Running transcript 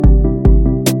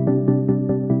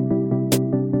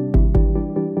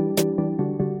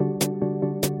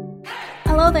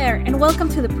there, and welcome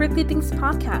to the Prickly Things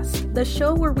Podcast, the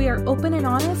show where we are open and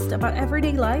honest about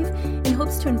everyday life in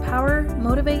hopes to empower,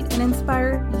 motivate, and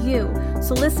inspire you.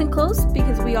 So listen close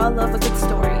because we all love a good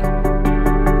story.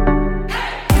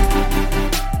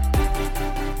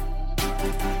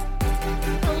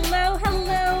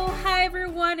 Hello, hi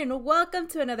everyone, and welcome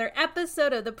to another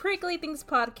episode of the Prickly Things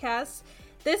Podcast.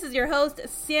 This is your host,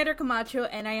 Sandra Camacho,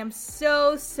 and I am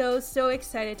so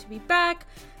excited to be back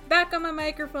on my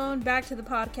microphone, back to the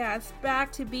podcast, back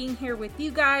to being here with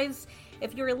you guys.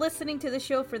 If you're listening to the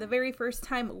show for the very first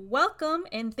time, welcome,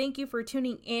 and thank you for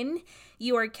tuning in.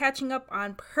 You are catching up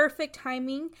on perfect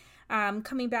timing,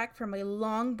 coming back from a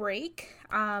long break.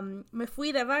 Me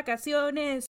fui de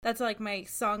vacaciones. That's like my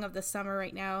song of the summer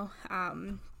right now.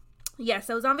 Yes,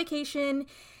 I was on vacation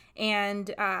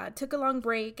and took a long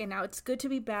break, and now it's good to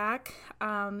be back.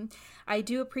 I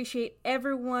do appreciate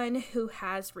everyone who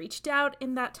has reached out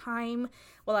in that time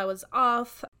while I was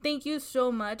off. Thank you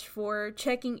so much for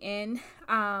checking in.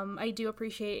 I do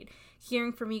appreciate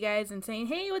hearing from you guys and saying,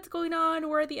 hey, what's going on?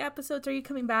 Where are the episodes? Are you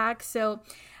coming back? So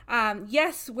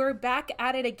yes, we're back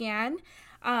at it again.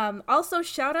 Also,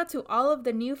 shout out to all of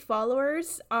the new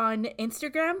followers on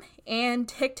Instagram and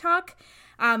TikTok.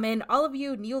 And all of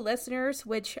you new listeners,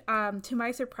 which to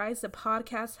my surprise, the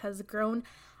podcast has grown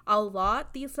a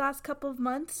lot these last couple of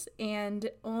months.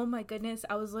 And oh my goodness,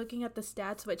 I was looking at the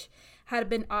stats, which had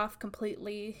been off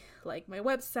completely, like my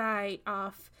website,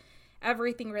 off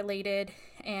everything related,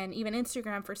 and even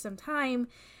Instagram for some time.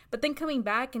 But then coming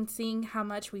back and seeing how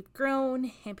much we've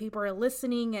grown and people are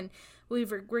listening, and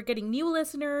we're getting new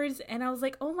listeners. And I was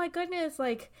like, oh my goodness,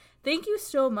 like, thank you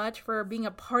so much for being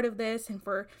a part of this and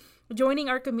for joining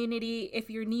our community. If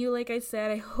you're new, like I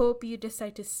said, I hope you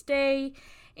decide to stay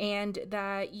and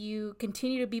that you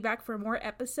continue to be back for more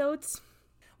episodes.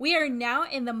 We are now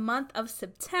in the month of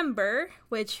September,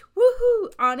 which,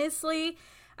 woohoo, honestly,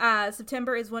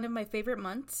 September is one of my favorite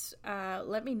months.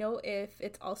 Let me know if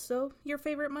it's also your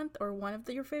favorite month or one of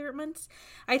your favorite months.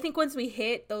 I think once we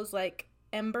hit those like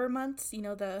ember months, you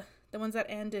know, the ones that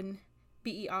end in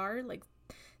BER, like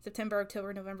September,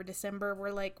 October, November, December,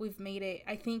 we've made it.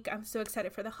 I think I'm so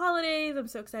excited for the holidays. I'm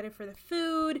so excited for the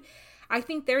food. I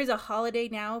think there is a holiday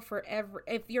now for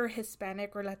if you're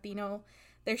Hispanic or Latino,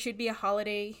 there should be a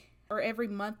holiday or every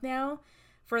month now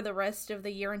for the rest of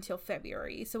the year until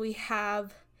February. So we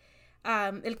have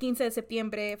El 15 de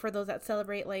Septiembre for those that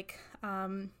celebrate like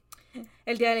El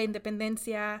Día de la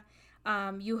Independencia.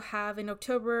 You have in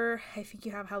October, I think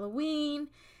you have Halloween,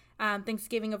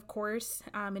 Thanksgiving, of course,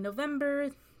 in November,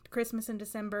 Christmas in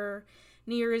December,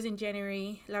 New Year's in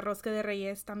January, La Rosca de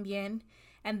Reyes también,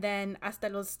 and then hasta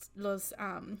los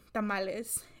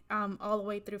tamales all the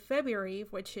way through February,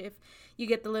 which if you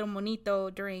get the little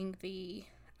monito during the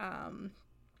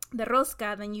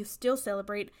rosca, then you still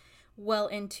celebrate well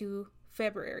into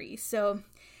February. So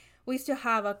we still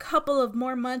have a couple of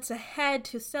more months ahead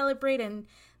to celebrate, and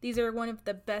these are one of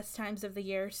the best times of the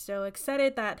year. So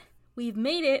excited that we've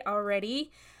made it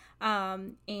already.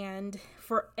 And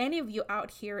for any of you out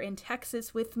here in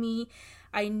Texas with me,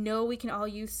 I know we can all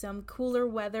use some cooler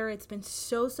weather. It's been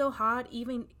so hot,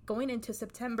 even going into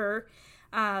September,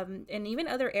 and even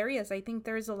other areas. I think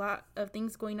there's a lot of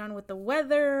things going on with the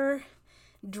weather,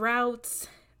 droughts,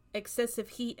 excessive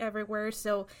heat everywhere.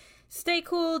 So stay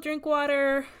cool, drink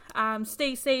water,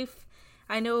 stay safe.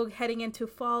 I know heading into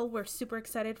fall, we're super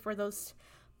excited for those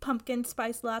pumpkin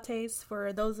spice lattes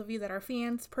for those of you that are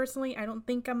fans. Personally, I don't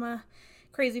think I'm a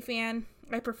crazy fan.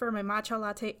 I prefer my matcha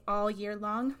latte all year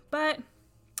long, but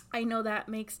I know that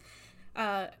makes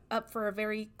up for a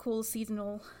very cool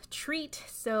seasonal treat.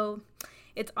 So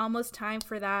it's almost time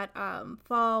for that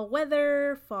fall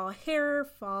weather, fall hair,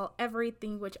 fall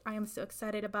everything, which I am so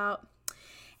excited about.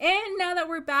 And now that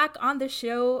we're back on the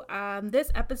show,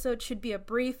 this episode should be a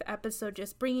brief episode,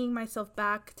 just bringing myself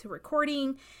back to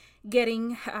recording,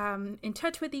 getting in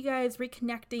touch with you guys,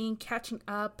 reconnecting, catching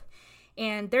up.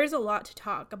 And there's a lot to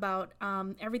talk about,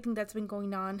 everything that's been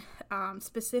going on,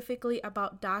 specifically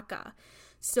about DACA.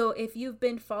 So if you've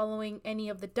been following any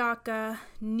of the DACA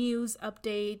news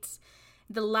updates,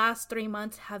 the last 3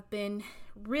 months have been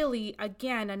really,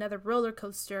 again, another roller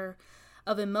coaster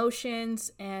of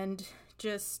emotions and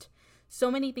just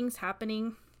so many things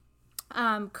happening.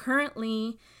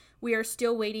 Currently, we are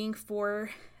still waiting for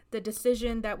the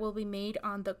decision that will be made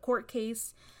on the court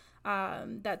case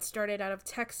that started out of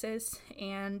Texas,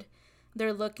 and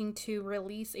they're looking to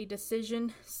release a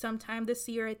decision sometime this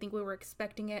year. I think we were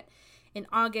expecting it in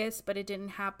August, but it didn't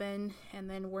happen, and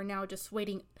then we're now just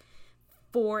waiting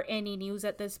for any news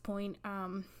at this point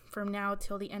from now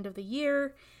till the end of the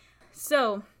year.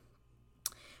 So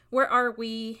where are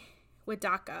we with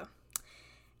DACA.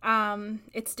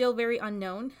 It's still very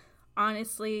unknown.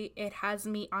 Honestly, it has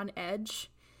me on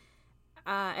edge.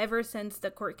 Ever since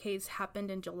the court case happened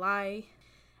in July,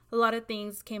 a lot of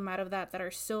things came out of that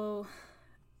are so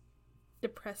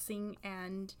depressing,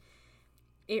 and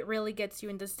it really gets you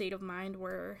in the state of mind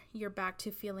where you're back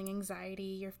to feeling anxiety,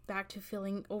 you're back to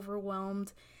feeling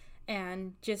overwhelmed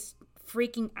and just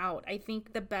freaking out. I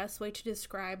think the best way to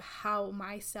describe how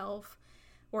myself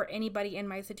or anybody in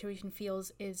my situation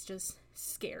feels is just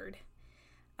scared.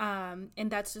 And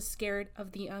that's just scared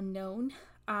of the unknown.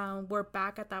 We're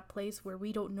back at that place where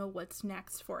we don't know what's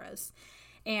next for us.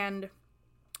 And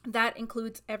that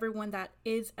includes everyone that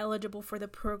is eligible for the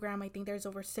program. I think there's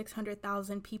over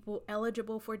 600,000 people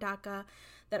eligible for DACA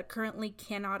that currently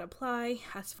cannot apply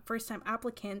as first-time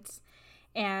applicants.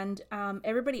 And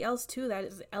everybody else, too, that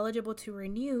is eligible to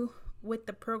renew with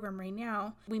the program right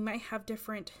now. We might have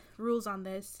different rules on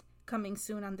this coming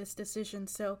soon on this decision.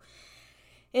 So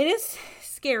it is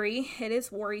scary. It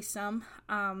is worrisome.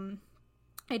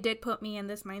 It did put me in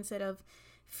this mindset of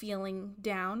feeling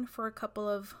down for a couple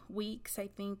of weeks. I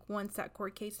think once that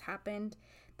court case happened,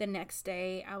 the next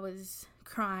day I was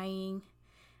crying.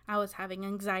 I was having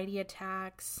anxiety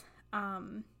attacks.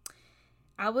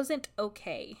 I wasn't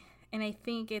okay. And I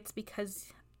think it's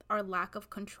because our lack of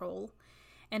control.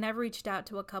 And I've reached out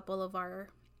to a couple of our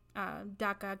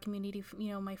DACA community,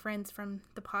 my friends from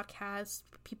the podcast,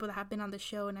 people that have been on the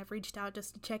show, and I've reached out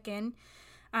just to check in.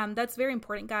 That's very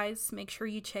important, guys. Make sure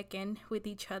you check in with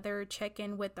each other, check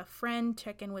in with a friend,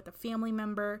 check in with a family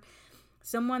member,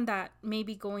 someone that may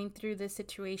be going through this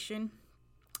situation.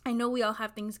 I know we all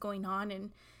have things going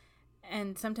on,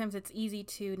 and sometimes it's easy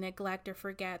to neglect or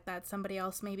forget that somebody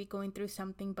else may be going through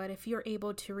something. But if you're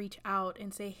able to reach out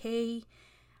and say, hey,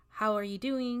 how are you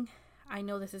doing? I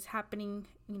know this is happening.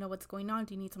 You know, what's going on?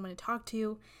 Do you need someone to talk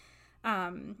to?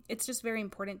 It's just very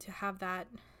important to have that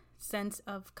sense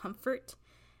of comfort.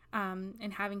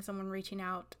 And having someone reaching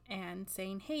out and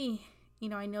saying, hey,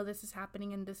 I know this is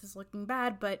happening and this is looking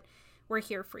bad, but we're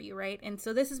here for you, right? And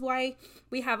so this is why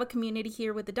we have a community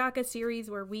here with the DACA series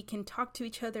where we can talk to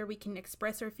each other, we can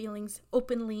express our feelings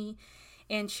openly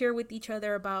and share with each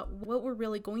other about what we're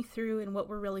really going through and what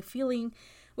we're really feeling,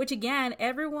 which again,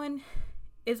 everyone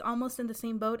is almost in the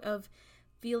same boat of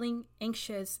feeling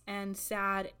anxious and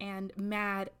sad and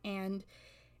mad, and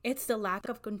it's the lack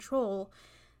of control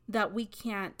that we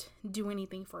can't do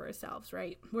anything for ourselves,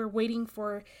 right? We're waiting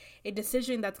for a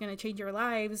decision that's going to change our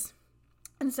lives,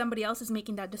 and somebody else is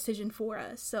making that decision for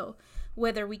us. So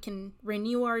whether we can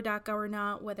renew our DACA or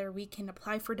not, whether we can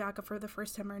apply for DACA for the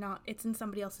first time or not, it's in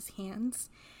somebody else's hands.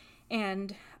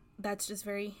 And that's just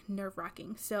very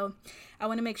nerve-wracking. So I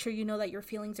want to make sure you know that your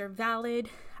feelings are valid.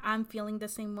 I'm feeling the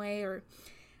same way, or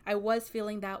I was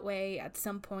feeling that way at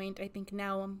some point. I think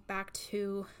now I'm back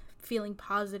to feeling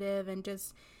positive and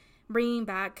just bringing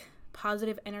back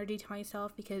positive energy to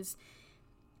myself, because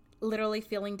literally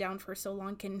feeling down for so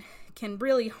long can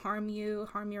really harm you,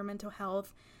 harm your mental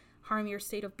health, harm your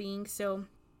state of being. So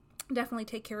definitely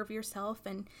take care of yourself,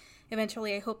 and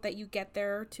eventually I hope that you get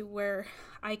there to where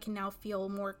I can now feel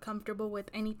more comfortable with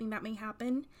anything that may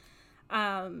happen.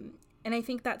 And I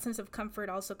think that sense of comfort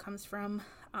also comes from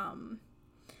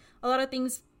a lot of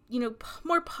things,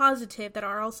 more positive that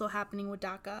are also happening with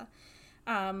DACA.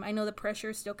 I know the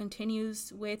pressure still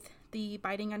continues with the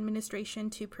Biden administration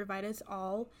to provide us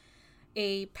all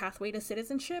a pathway to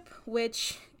citizenship,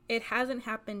 which it hasn't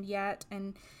happened yet.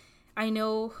 And I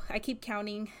know I keep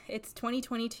counting. It's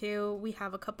 2022. We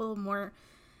have a couple more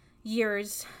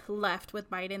years left with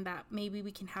Biden that maybe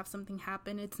we can have something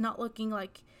happen. It's not looking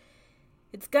like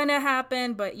it's gonna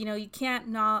happen, but you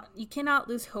cannot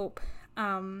lose hope.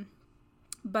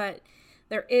 But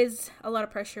there is a lot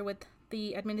of pressure with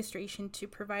the administration to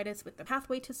provide us with the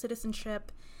pathway to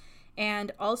citizenship,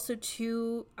 and also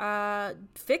to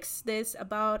fix this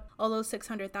about all those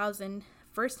 600,000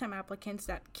 first-time applicants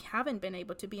that haven't been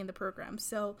able to be in the program.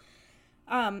 So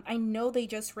I know they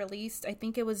just released, I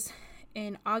think it was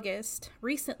in August,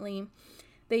 recently,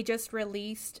 they just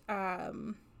released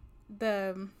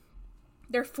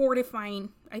they're fortifying,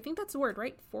 I think that's the word,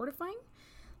 right? Fortifying?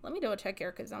 Let me double check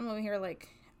here, because I'm over here like,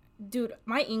 dude,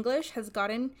 my English has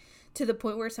gotten to the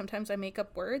point where sometimes I make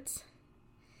up words.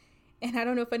 And I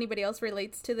don't know if anybody else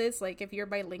relates to this. Like, if you're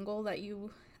bilingual,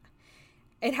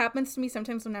 it happens to me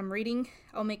sometimes when I'm reading,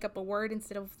 I'll make up a word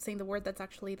instead of saying the word that's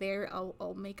actually there.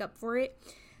 I'll make up for it.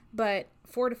 But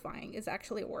fortifying is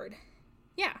actually a word.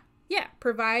 Yeah.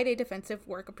 Provide a defensive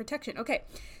work of protection. Okay.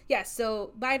 Yeah.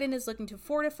 So Biden is looking to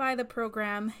fortify the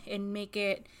program and make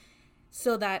it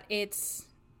so that it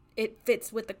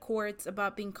fits with the courts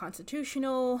about being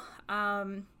constitutional.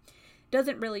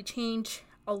 doesn't really change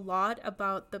a lot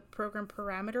about the program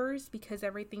parameters because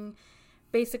everything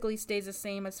basically stays the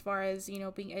same as far as,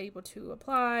 being able to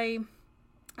apply,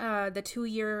 the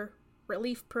 2-year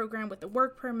relief program with the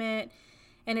work permit,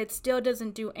 and it still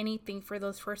doesn't do anything for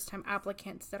those first-time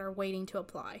applicants that are waiting to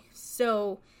apply.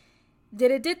 So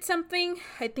did something.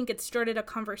 I think it started a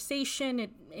conversation.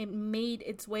 It made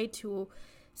its way to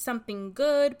something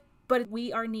good, but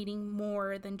we are needing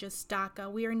more than just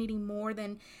DACA. We are needing more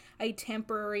than a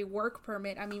temporary work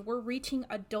permit. I mean, we're reaching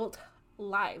adult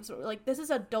lives. Like, this is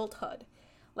adulthood.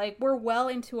 Like, we're well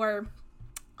into our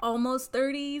almost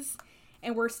 30s,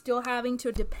 and we're still having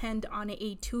to depend on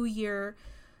a 2-year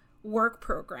work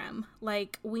program.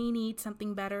 Like, we need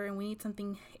something better, and we need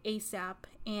something ASAP.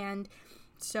 And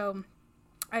so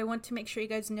I want to make sure you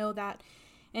guys know that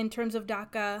in terms of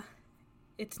DACA,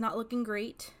 it's not looking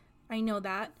great. I know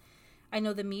that. I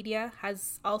know the media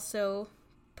has also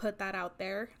put that out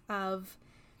there of,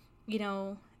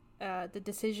 the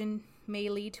decision may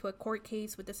lead to a court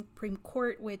case with the Supreme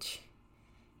Court, which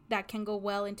that can go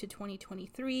well into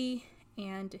 2023,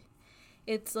 and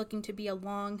it's looking to be a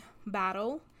long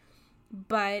battle.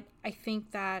 But I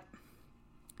think that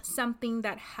something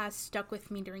that has stuck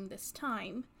with me during this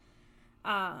time,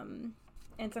 and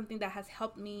something that has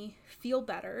helped me feel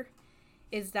better,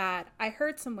 is that I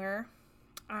heard somewhere,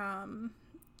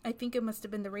 I think it must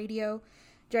have been the radio,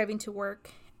 driving to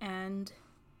work, and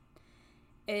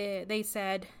they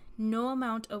said, no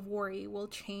amount of worry will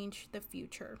change the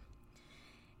future.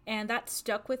 And that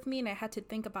stuck with me, and I had to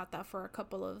think about that for a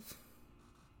couple of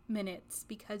minutes,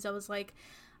 because I was like,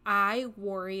 I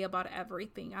worry about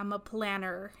everything. I'm a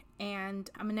planner, and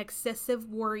I'm an excessive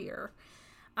worrier.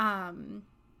 And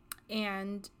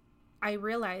I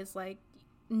realized, like,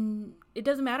 it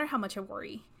doesn't matter how much I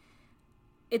worry.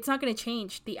 It's not going to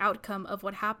change the outcome of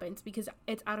what happens because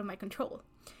it's out of my control.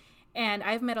 And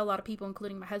I've met a lot of people,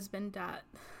 including my husband, that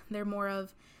they're more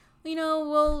of,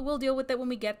 we'll deal with it when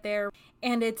we get there.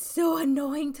 And it's so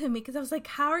annoying to me because I was like,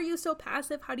 how are you so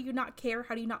passive? How do you not care?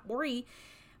 How do you not worry?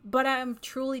 But I'm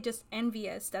truly just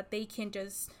envious that they can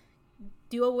just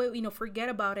do away, forget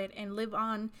about it and live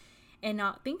on and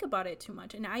not think about it too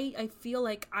much. And I feel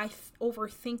like I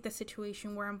overthink the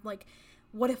situation where I'm like,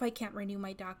 what if I can't renew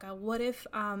my DACA? What if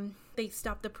they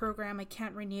stop the program? I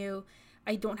can't renew.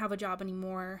 I don't have a job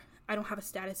anymore. I don't have a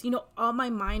status. All my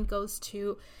mind goes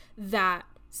to that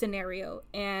scenario,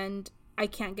 and I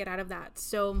can't get out of that.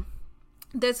 So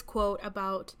this quote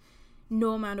about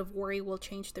no amount of worry will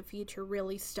change the future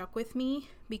really stuck with me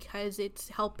because it's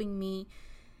helping me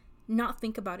not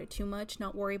think about it too much,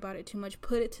 not worry about it too much,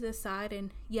 put it to the side.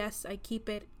 And yes, I keep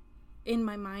it in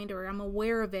my mind, or I'm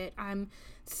aware of it. I'm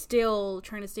still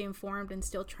trying to stay informed and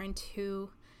still trying to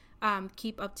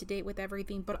keep up to date with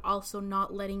everything, but also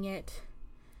not letting it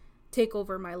take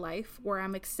over my life where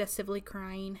I'm excessively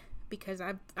crying, because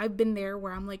I've been there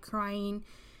where I'm like crying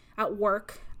at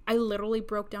work. I literally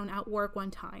broke down at work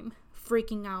one time,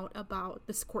 freaking out about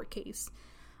this court case,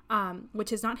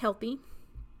 which is not healthy.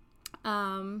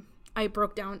 I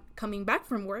broke down coming back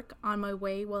from work on my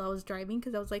way while I was driving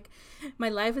because I was like, my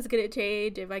life is going to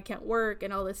change if I can't work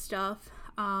and all this stuff.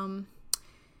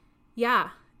 Yeah,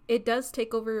 it does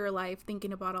take over your life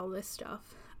thinking about all this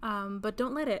stuff. But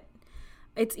don't let it.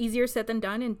 It's easier said than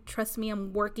done. And trust me,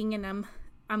 I'm working and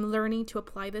I'm learning to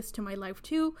apply this to my life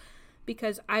too,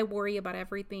 because I worry about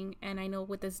everything. And I know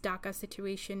with this DACA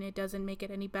situation, it doesn't make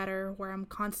it any better where I'm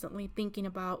constantly thinking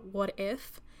about what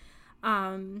if.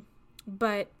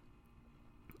 But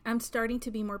I'm starting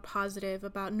to be more positive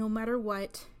about no matter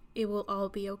what, it will all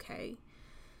be okay.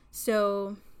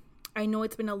 So I know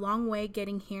it's been a long way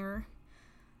getting here,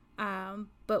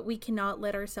 but we cannot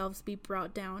let ourselves be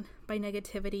brought down by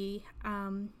negativity.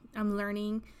 I'm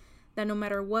learning that no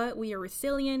matter what, we are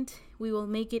resilient. We will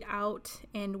make it out,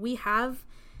 and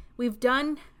we've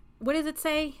done, what does it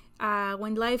say?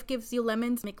 When life gives you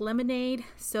lemons, make lemonade.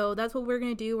 So that's what we're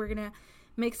going to do. We're going to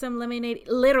make some lemonade.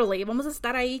 Literally, vamos a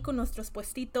estar ahí con nuestros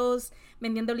puestitos,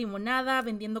 vendiendo limonada,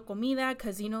 vendiendo comida,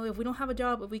 because, if we don't have a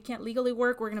job, if we can't legally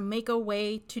work, we're going to make a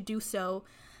way to do so.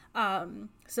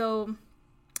 So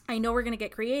I know we're going to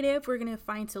get creative. We're going to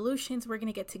find solutions. We're going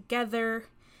to get together.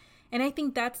 And I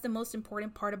think that's the most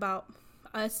important part about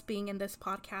us being in this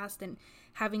podcast and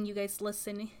having you guys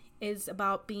listen, is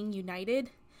about being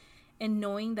united and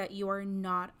knowing that you are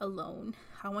not alone.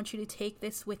 I want you to take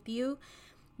this with you,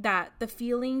 that the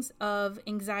feelings of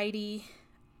anxiety,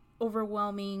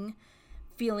 overwhelming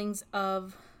feelings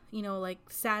of, like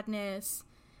sadness,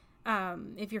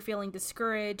 if you're feeling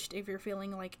discouraged, if you're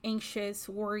feeling like anxious,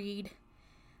 worried,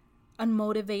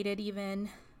 unmotivated even,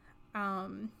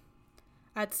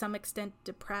 at some extent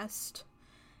depressed.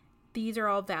 These are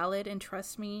all valid, and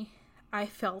trust me, I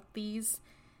felt these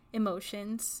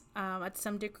emotions at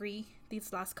some degree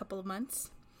these last couple of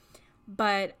months.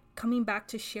 But coming back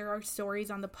to share our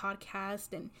stories on the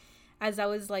podcast, and as I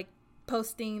was like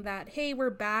posting that, hey, we're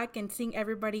back, and seeing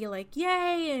everybody like,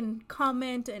 yay, and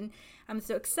comment, and I'm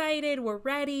so excited, we're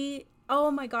ready.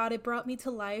 Oh my God, it brought me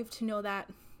to life to know that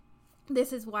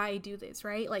this is why I do this,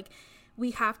 right? Like,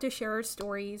 we have to share our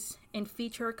stories and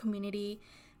feature our community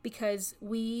because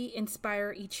we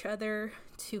inspire each other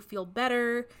to feel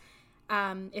better.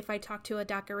 If I talk to a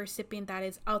DACA recipient that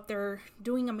is out there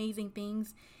doing amazing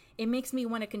things, it makes me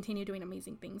want to continue doing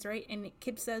amazing things, right? And it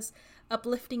keeps us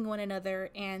uplifting one another,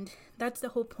 and that's the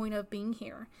whole point of being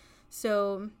here.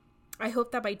 So I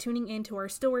hope that by tuning into our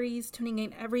stories, tuning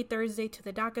in every Thursday to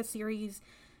the DACA series,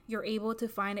 you're able to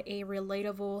find a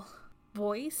relatable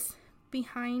voice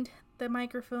behind the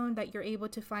microphone, that you're able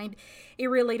to find a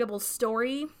relatable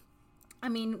story. I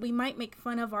mean, we might make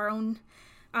fun of our own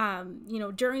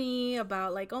journey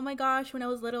about like, oh my gosh, when I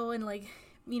was little, and like,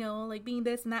 like being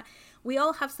this and that. We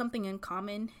all have something in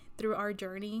common through our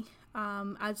journey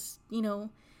as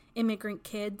immigrant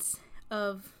kids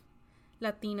of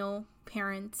Latino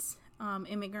parents,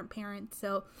 immigrant parents.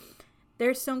 So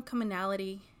there's some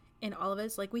commonality in all of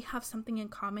us. Like, we have something in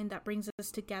common that brings us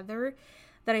together,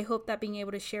 that I hope that being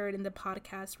able to share it in the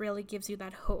podcast really gives you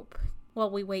that hope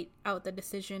while we wait out the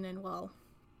decision, and while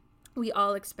we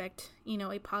all expect,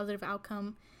 a positive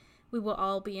outcome. We will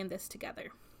all be in this together.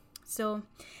 So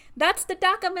that's the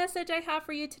DACA message I have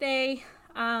for you today.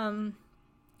 And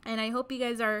I hope you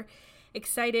guys are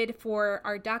excited for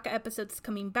our DACA episodes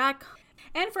coming back.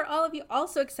 And for all of you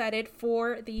also excited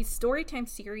for the Storytime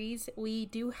series, we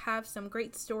do have some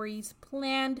great stories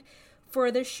planned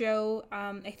for the show.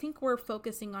 I think I'm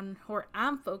focusing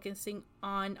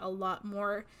on a lot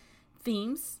more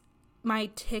themes. My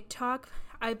TikTok,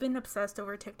 I've been obsessed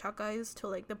over TikTok, guys, to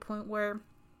like the point where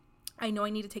I know I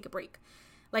need to take a break.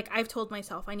 Like, I've told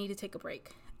myself I need to take a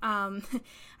break.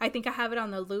 I think I have it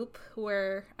on the loop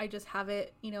where I just have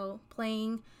it,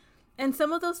 playing. And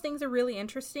some of those things are really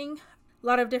interesting. A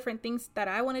lot of different things that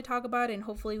I want to talk about, and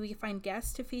hopefully we can find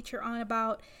guests to feature on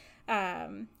about.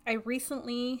 I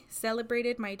recently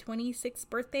celebrated my 26th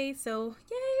birthday, so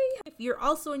yay! If you're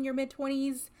also in your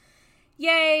mid-20s,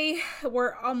 yay!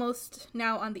 We're almost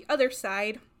now on the other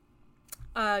side,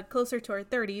 closer to our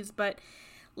 30s, but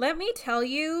let me tell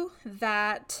you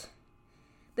that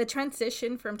the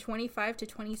transition from 25 to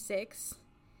 26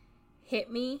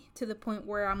 hit me to the point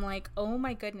where I'm like, oh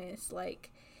my goodness, like,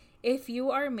 if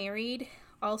you are married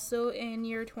also in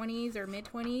your 20s or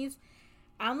mid-20s,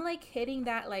 I'm like hitting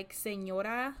that like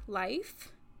señora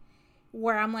life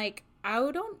where I'm like,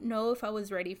 I don't know if I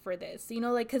was ready for this,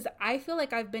 because I feel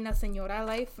like I've been a señora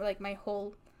life like my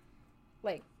whole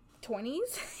like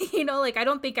 20s, like I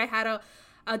don't think I had a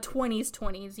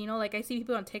 20s, like I see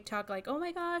people on TikTok like, oh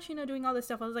my gosh, doing all this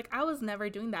stuff. I was like, I was never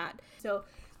doing that. So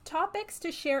topics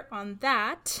to share on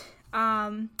that,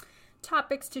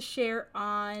 topics to share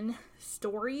on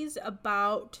stories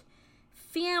about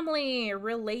family,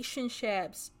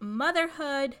 relationships,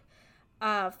 motherhood,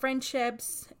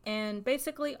 friendships, and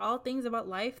basically all things about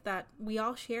life that we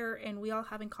all share and we all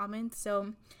have in common.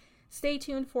 So stay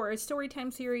tuned for our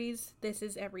Storytime series. This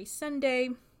is every Sunday.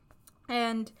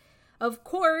 And of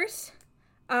course,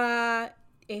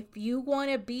 if you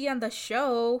want to be on the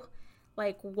show,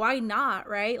 like, why not,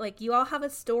 right? Like, you all have a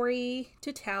story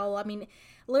to tell. I mean,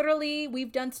 literally,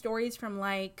 we've done stories from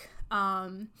like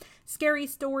scary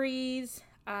stories,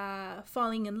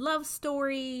 falling in love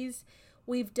stories.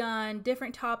 We've done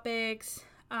different topics.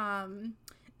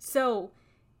 So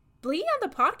be on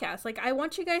the podcast. Like, I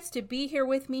want you guys to be here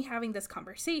with me having this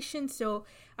conversation. So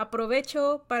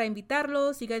aprovecho para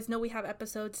invitarlos. You guys know we have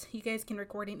episodes. You guys can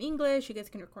record in English. You guys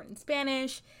can record in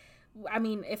Spanish. I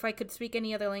mean, if I could speak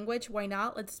any other language, why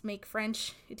not? Let's make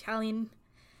French, Italian,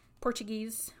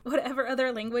 Portuguese, whatever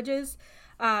other languages.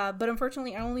 But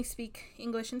unfortunately, I only speak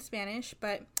English and Spanish.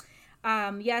 But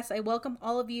yes, I welcome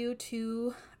all of you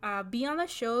to be on the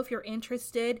show if you're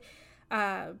interested.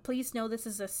 Please know this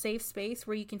is a safe space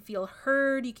where you can feel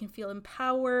heard, you can feel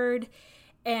empowered.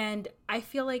 And I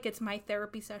feel like it's my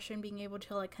therapy session, being able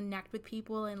to like connect with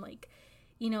people and like,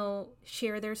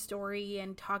 share their story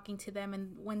and talking to them.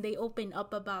 And when they open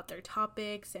up about their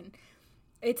topics, and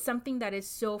it's something that is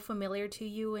so familiar to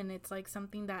you, and it's like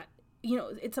something that,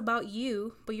 it's about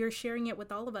you, but you're sharing it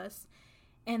with all of us.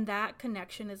 And that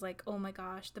connection is like, oh my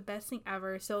gosh, the best thing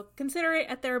ever. So consider it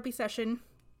a therapy session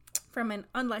from an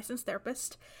unlicensed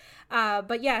therapist.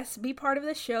 But yes, be part of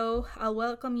the show. I'll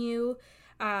welcome you.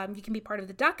 You can be part of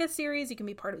the DACA series. You can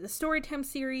be part of the Storytime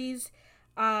series.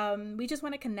 We just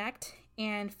want to connect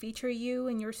and feature you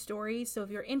and your story. So if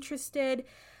you're interested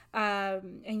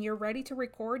and you're ready to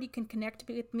record, you can connect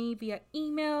with me via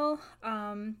email.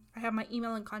 I have my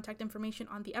email and contact information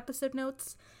on the episode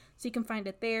notes, so you can find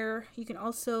it there. You can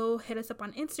also hit us up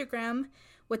on Instagram,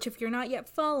 which if you're not yet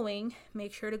following,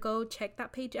 make sure to go check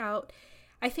that page out.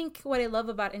 I think what I love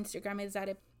about Instagram is that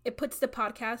it puts the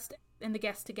podcast and the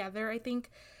guests together. I think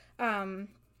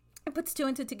it puts two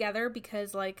and two together,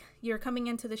 because like you're coming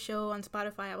into the show on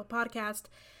Spotify, Apple Podcast,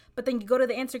 but then you go to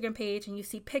the Instagram page and you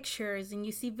see pictures and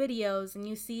you see videos and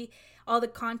you see all the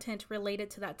content related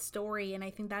to that story. And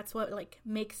I think that's what like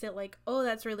makes it like, oh,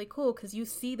 that's really cool, because you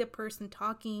see the person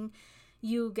talking,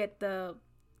 you get the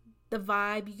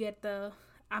vibe,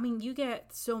 you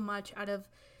get so much out of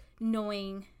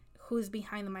knowing who's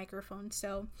behind the microphone.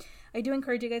 So I do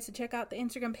encourage you guys to check out the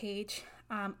Instagram page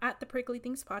at the Prickly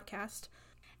Things Podcast.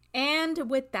 And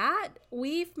with that,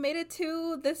 we've made it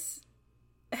to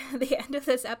the end of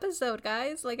this episode,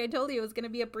 guys. Like I told you, it was going to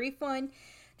be a brief one.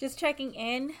 Just checking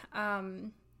in.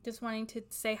 Just wanting to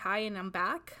say hi, and I'm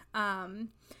back.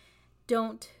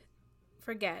 Don't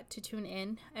forget to tune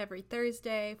in every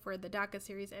Thursday for the DACA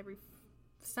series every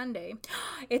Sunday.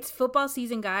 It's football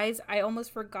season, guys. I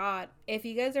almost forgot. If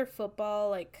you guys are football,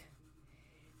 like,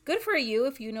 good for you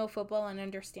if you know football and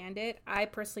understand it. I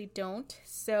personally don't.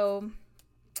 So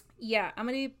yeah, I'm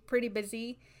gonna be pretty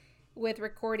busy with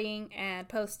recording and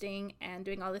posting and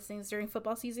doing all these things during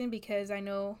football season, because I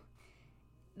know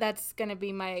that's gonna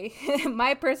be my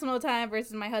my personal time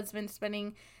versus my husband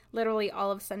spending literally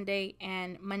all of Sunday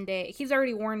and Monday. He's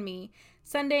already warned me.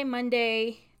 Sunday,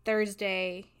 Monday,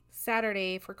 Thursday,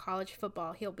 Saturday for college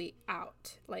football, he'll be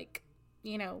out. Like,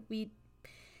 you know,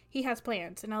 he has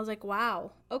plans. And I was like,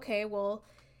 wow, okay, well,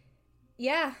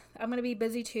 yeah, I'm gonna be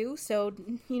busy too. So,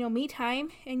 you know, me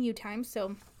time and you time.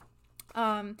 So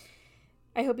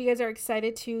I hope you guys are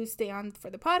excited to stay on for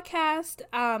the podcast.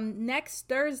 Next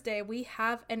Thursday we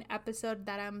have an episode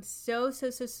that I'm so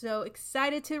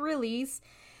excited to release.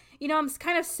 You know, I'm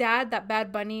kind of sad that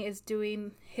Bad Bunny is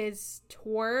doing his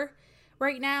tour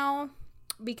right now,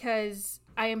 because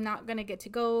I am not gonna get to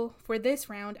go for this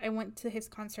round. I went to his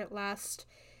concert last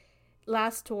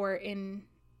tour in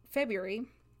February,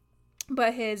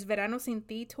 but his Verano Sin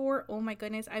Ti tour, oh my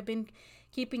goodness, I've been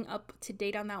keeping up to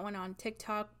date on that one on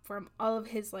TikTok from all of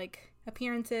his like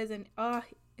appearances, and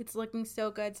it's looking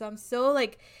so good. So I'm so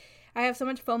like, I have so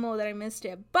much FOMO that I missed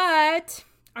it. But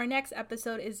our next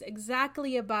episode is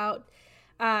exactly about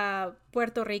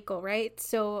Puerto Rico, right?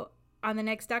 So on the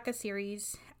next DACA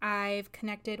series, I've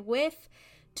connected with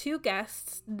two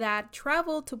guests that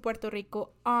traveled to Puerto Rico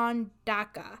on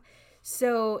DACA.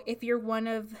 So if you're one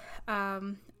of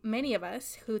many of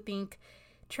us who think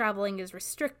traveling is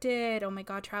restricted, oh my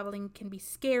god, traveling can be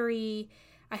scary,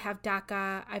 I have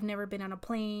DACA, I've never been on a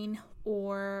plane,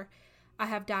 or I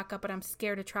have DACA but I'm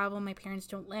scared to travel, my parents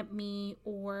don't let me,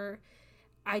 or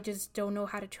I just don't know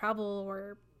how to travel,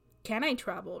 or can I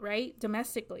travel, right,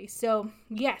 domestically? So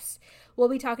yes, we'll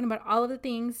be talking about all of the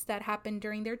things that happened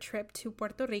during their trip to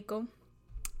Puerto Rico.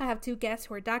 I have two guests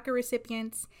who are DACA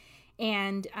recipients,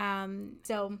 and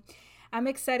so I'm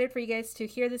excited for you guys to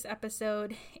hear this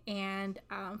episode and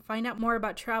find out more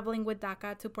about traveling with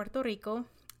DACA to Puerto Rico.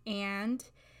 And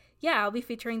yeah, I'll be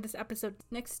featuring this episode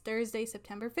next Thursday,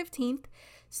 September 15th.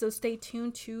 So stay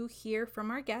tuned to hear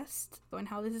from our guests and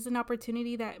how this is an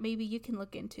opportunity that maybe you can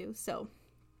look into. So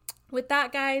with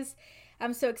that, guys,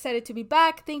 I'm so excited to be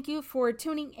back. Thank you for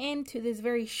tuning in to this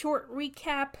very short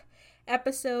recap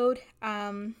episode.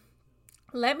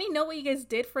 Let me know what you guys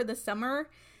did for the summer.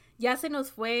 Ya se nos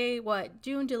fue,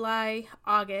 June, July,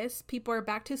 August. People are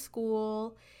back to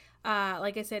school.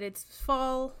 Like I said, it's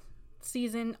fall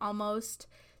season almost.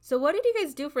 So what did you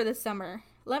guys do for the summer?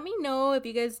 Let me know if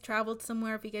you guys traveled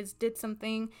somewhere, if you guys did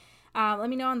something. Let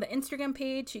me know on the Instagram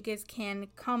page. You guys can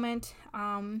comment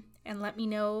and let me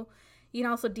know. You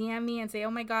can also DM me and say,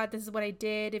 oh my god, this is what I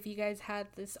did. If you guys had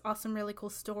this awesome, really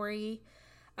cool story.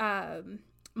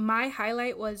 My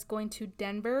highlight was going to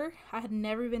Denver. I had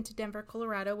never been to Denver,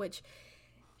 Colorado, which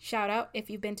shout out if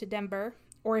you've been to Denver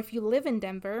or if you live in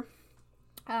Denver.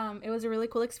 It was a really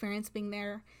cool experience being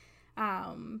there.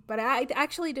 But I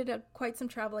actually did quite some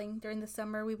traveling during the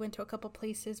summer. We went to a couple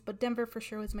places, but Denver for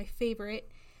sure was my favorite.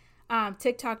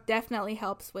 TikTok definitely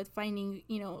helps with finding,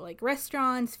 like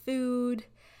restaurants, food,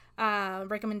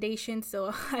 recommendations.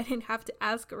 So I didn't have to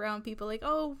ask around people like,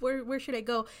 oh, where should I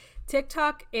go?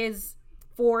 TikTok is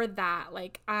for that.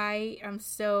 Like, I am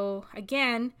so,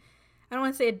 again, I don't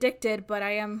want to say addicted, but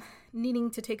I am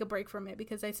needing to take a break from it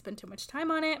because I spend too much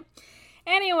time on it.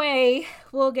 Anyway,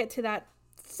 we'll get to that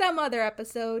some other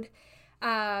episode.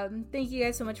 Thank you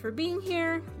guys so much for being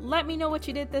here. Let me know what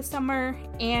you did this summer,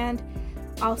 and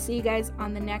I'll see you guys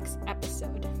on the next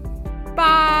episode.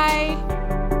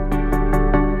 Bye!